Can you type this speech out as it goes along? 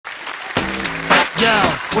Yo,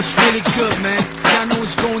 what's really good, man? Y'all know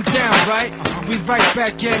what's going down, right? We right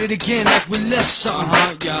back at it again like we left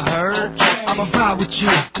something, y'all heard? I'ma ride with you,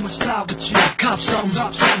 I'ma slide with you, cop something,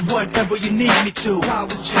 whatever you need me to. Ride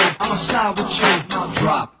with you, I'ma slide with you, I'll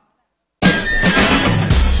drop.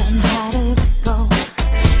 전화를 받고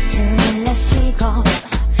숨을 내쉬고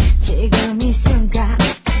지금 이 순간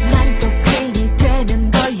난 또 괜히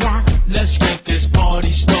되는 거야. Let's get this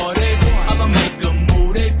party started. I'ma make a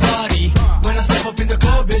move, they party. When I step up in the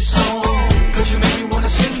club, it's on. Cause you make me wanna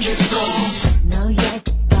sing this song. 너의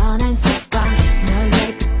뻔한 습관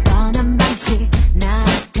너의 뻔한 방식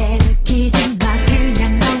나한테 느끼지 마.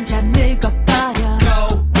 그냥 혼자 늙어버려.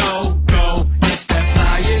 Go, go, go. It's that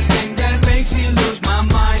flyest thing that makes me lose my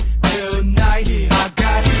mind. Tonight, I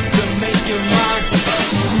got to make you mine.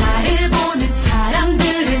 나를 보는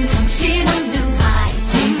사람들은 정신없는 high.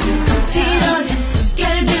 지금 거칠어진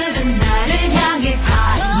숨결들은 나를 향해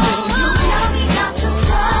high. 무릎이 갇혔어.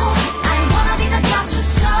 I wanna be the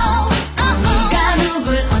갇혔어. 네가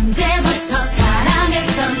누굴 언제부터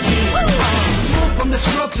사랑했던지. From the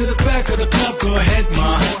scrub to the back of the club, go ahead,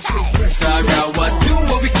 ma. Style out what do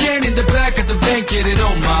what we can in the back of the van, get it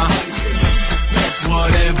on, ma.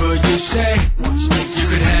 Whatever you say, you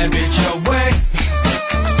can have it your way.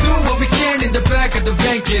 Do what we can in the back of the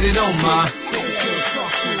van, get it on, ma.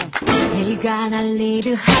 네가 날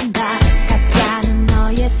리드한다. 가까운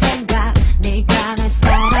너의 생